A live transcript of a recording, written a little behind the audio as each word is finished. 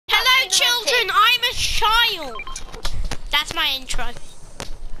child. That's my intro.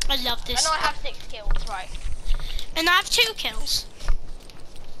 I love this. And I have 6 kills, right? And I have 2 kills.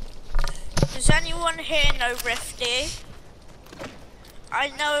 Does anyone here know Rifty? I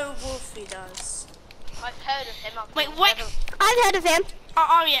know Wolfie does. I've heard of him. Wait, what? I've heard of him.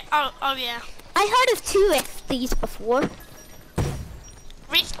 Oh yeah. Oh yeah. I heard of 2 Rifties before.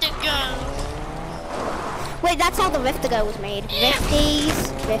 Rift the Go. Wait, that's how the Riftigo was made.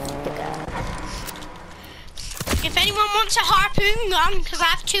 Rifties, Riftigo. If anyone wants a harpoon gun, because I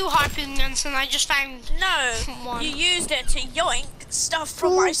have 2 harpoon guns and I just found No, one. you used it to yoink stuff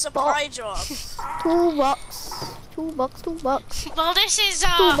from my supply drop. Toolbox. Well, this is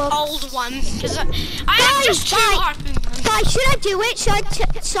Toolbox. old one because I have just 2 harpoon guns. Guys, should I do it? Should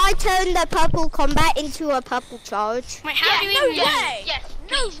I turn the purple combat into a purple charge? Wait, how do you No even do it? way! Yes.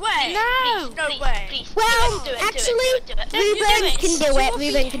 No way! No. No way! Please, Well, do it, actually, do it. Ruben can do it. You will be-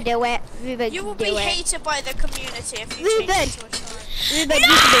 Ruben can do it. Ruben You will can be do it. hated by the community if you Ruben. change it to a charge. Ruben, you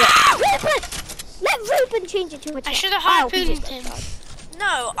can do it. Ruben! Let Ruben change it to a charge. I should have Oh, he harpooned just got him. charged.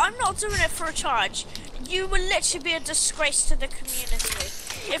 No, I'm not doing it for a charge. You will literally be a disgrace to the community.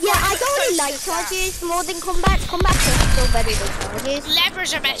 If Yeah, I was don't really posted like that. charges more than combat. Combats are still better than charges.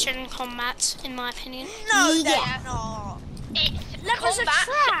 Levers are better than combat, in my opinion. No, Yeah. they're not. It's Levers are combat,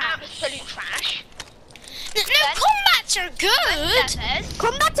 trash. absolute trash. No, Then- combats are good. Levers,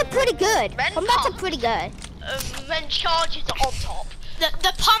 Combats are pretty good. Ren Combats are Pump. pretty good. then charges are on top.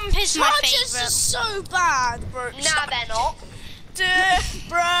 The pump is my Charges are favorite. so bad, bro. Nah, they're not.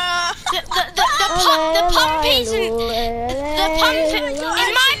 Bruh. The pump isn't. The pump, in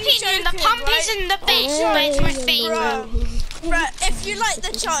my actually opinion, the joking, pump right? isn't the best, but it's my favorite. Bruh, if you like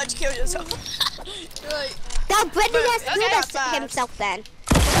the charge, kill yourself. Right. Now Brendan has Okay, killed not bad. himself then.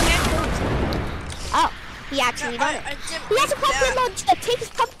 Oh, he actually done it. I didn't He has a think pumpkin that. launcher. Take his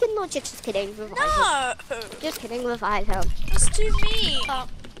pumpkin launcher. Just kidding. Revive him. No, Just kidding. Revive him. that's too mean. Ooh. I'm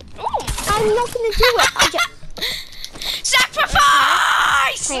not gonna do it. I'm just.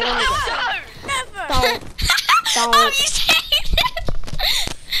 Sacrifice! Hang on, Never. Don't. Oh, you saved it!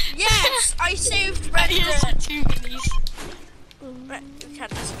 Yes, I saved Here's Brendan. 2 minis. We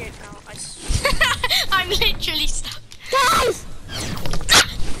can't escape now. I'm literally stuck. Guys,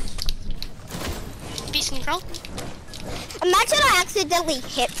 Peace control. imagine I accidentally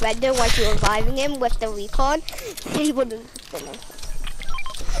hit Brendan while you were reviving him with the recon. He wouldn't have been.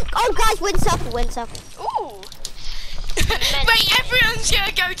 Oh, guys, wind circle, wind circle. Ooh. Wait, everyone's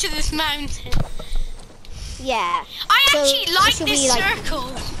gonna go to this mountain. Yeah. I So, actually like should this we, like-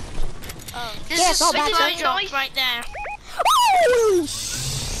 circle. This Yeah, is it's a not bad, supply though. drop Nice. right there.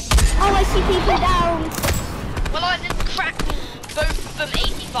 Oh, I see people down. Well, I just cracked both of them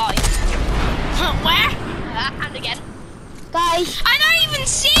 85. Where? And again. Guys, I don't even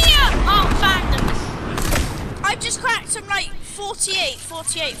see him! Oh, found them. I just cracked him like 48. Oh, I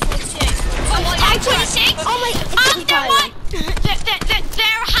 26? oh my, Oh, they're white.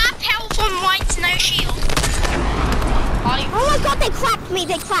 They're half health on white, no shield. oh my god, they cracked me,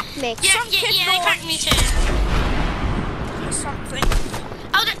 they cracked me. Yeah, they cracked me too. Something.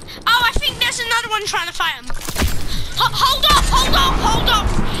 Oh, I think there's another one trying to fight him. Hold up.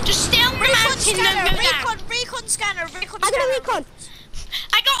 Just stay on the mountain and go down. Recon scanner. I'm gonna recon.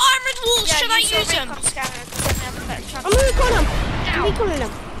 I got armored walls. Yeah, Should I use them? Recon scanner, 'cause then I have a better chance. I'm gonna recon him. I'm reconning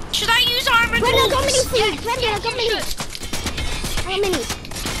him. Should I use armored Brendan, I got walls? minis for you. Brendan, I got minis. I got minis.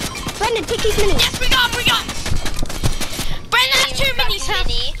 Brendan, take these minis. Yes, we got 'em. Brendan has 2 minis. Huh?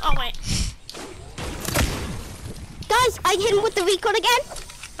 Mini. Oh, wait. Guys, I hit him with the recon again.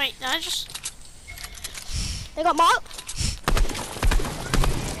 Wait, no, I just... They got marked.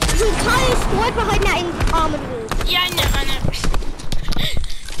 There's an entire squad behind that in armored wall. Yeah, I know.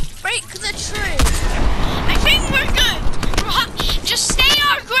 Break the tree. I think we're good. Just stay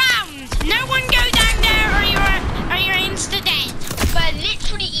our ground. No one go down there or you're insta-dead. But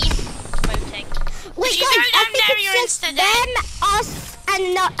literally easy voting. Wait, If you guys, go I down think there, it's you're just insta-dead. them, us,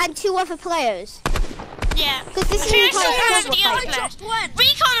 and 2 other players. Yeah. Because this is Who the still entire has squad the we're other fighting. players?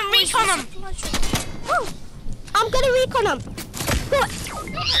 Recon them. Oh, I'm gonna recon him. Go.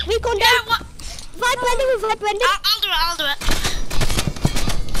 Recon Yeah, down. what? Revive Brendan. I'll do it.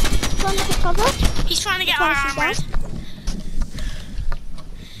 Trying to get cover. He's trying to get Trying our to shoot armored. down.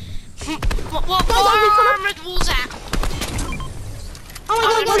 What Guys, I'll recon him. armored walls at? Oh my I'm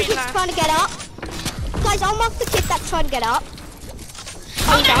god, one really kid's low. trying to get up. Guys, I'll mark the kid that's trying to get up.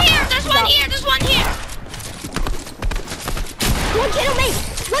 Oh, they're here. There's one here. One kid on me.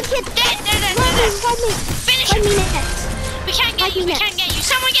 One kid. There. Run me. Finish 1 him. minute. We can't get you.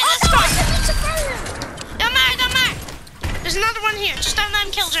 Someone get Oh, this no, spot. I need to fire. Don't matter. There's another one here. Just don't let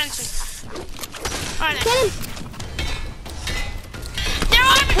him kill Jensen. Alright, are they? Get him. They're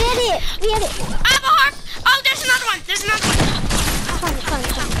armored. We had it. We had it. I have a harp. Oh, there's another one. There's another one. Fine.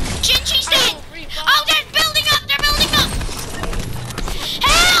 Gingy's dead. Oh, they're building up. They're building up.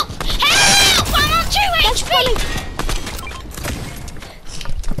 Help! Help! I'm on 2 That's HP. funny.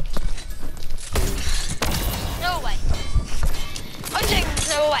 No way. I'm taking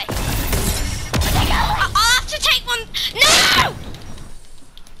them away. I'll have to take one. No!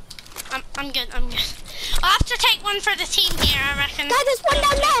 I'm good. I'm good. I'll have to take one for the team here, I reckon. Guys, there's one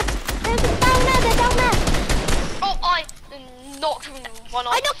down there. They're down there. Oh, I knocked one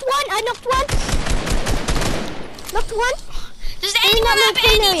off. I knocked one. Knocked one. Does in anyone that have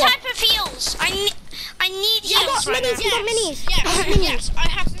little any area. type of heals? I need heals right minis, now. you got minis. Yes, I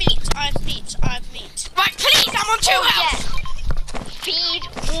have meat. Right, please, I'm on 2 health. Yes. Feed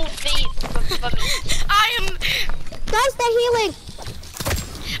all the meat. I am Guys, they're healing.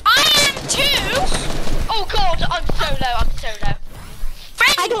 2. Oh god, I'm so low.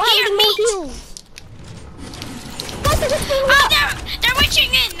 Friend, I don't have here, any more meat. heals. Guys, they're just healing Oh, up. they're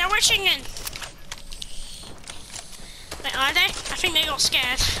witching in. Wait, are they? I think they got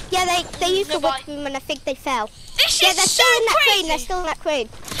scared. Yeah, they used to No, watch them and I think they fell. This Yeah, is they're so still in that crane. crazy. They're still in that crane.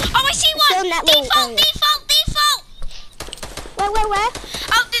 Oh, I see still one. in that little Default. area. Where?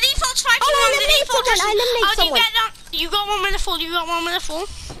 Oh, the default's fighting Oh, I one. The eliminated default someone, I eliminated Oh, you someone. get that? You got one with a full.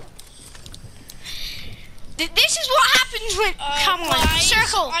 This is what happens when. Come on, Guys,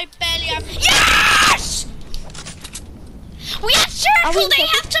 circle. I barely have. Yes! We have circle. we They taking-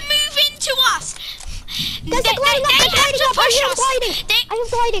 have to move into us. Guys, they're gliding up. They They're have gliding to up. I push am us. gliding. I am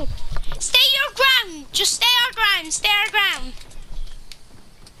gliding. Stay your ground. Just stay our ground.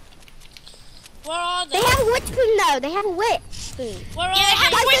 Where are they? They have a witch spoon though. They have a witch spoon. Where are Yeah, they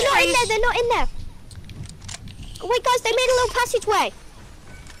have they? Guys, witch they're not in spoons. there. They're not in there. Oh, wait, guys, they made a little passageway.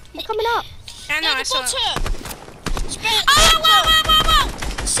 They're coming up. I know. I No, the saw it. bottom. Spare- Oh,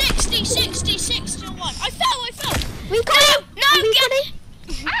 whoa. 60 on one. I fell. Recon. No, Recon.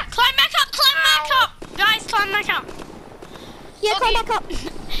 Climb back up. Guys, climb back up. Yeah, climb back up. They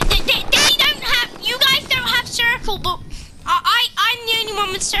don't have. You guys don't have circle, but I'm the only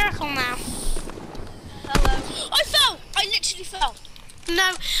one with circle now. Hello. I fell. I literally fell. No,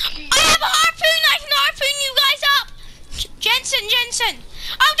 I have a harpoon. I can harpoon you guys up. Jensen.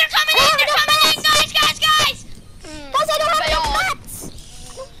 Oh, they're coming in. They're coming in, guys. Guys, I don't have They enough are. mats.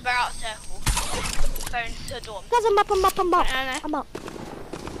 They're out of circle. Going to the dorm. Guys, I'm up. I know. I'm up.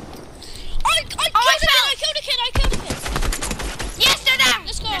 I killed a kid. Yes, they're down.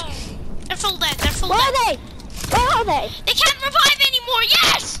 Let's go. They're full dead. Where are they? They can't revive anymore.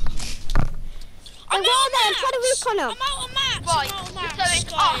 Yes. I'm trying to recon them. I'm out of mats. Right, so it's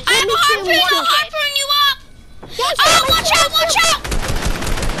guys. I have a me too, harpoon. me too. I'll harpoon you up. Yes, Oh, yes, watch yes, out.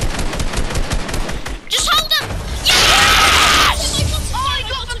 Just hold them. Yes. I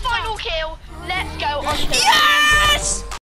got the final kill. Let's go on to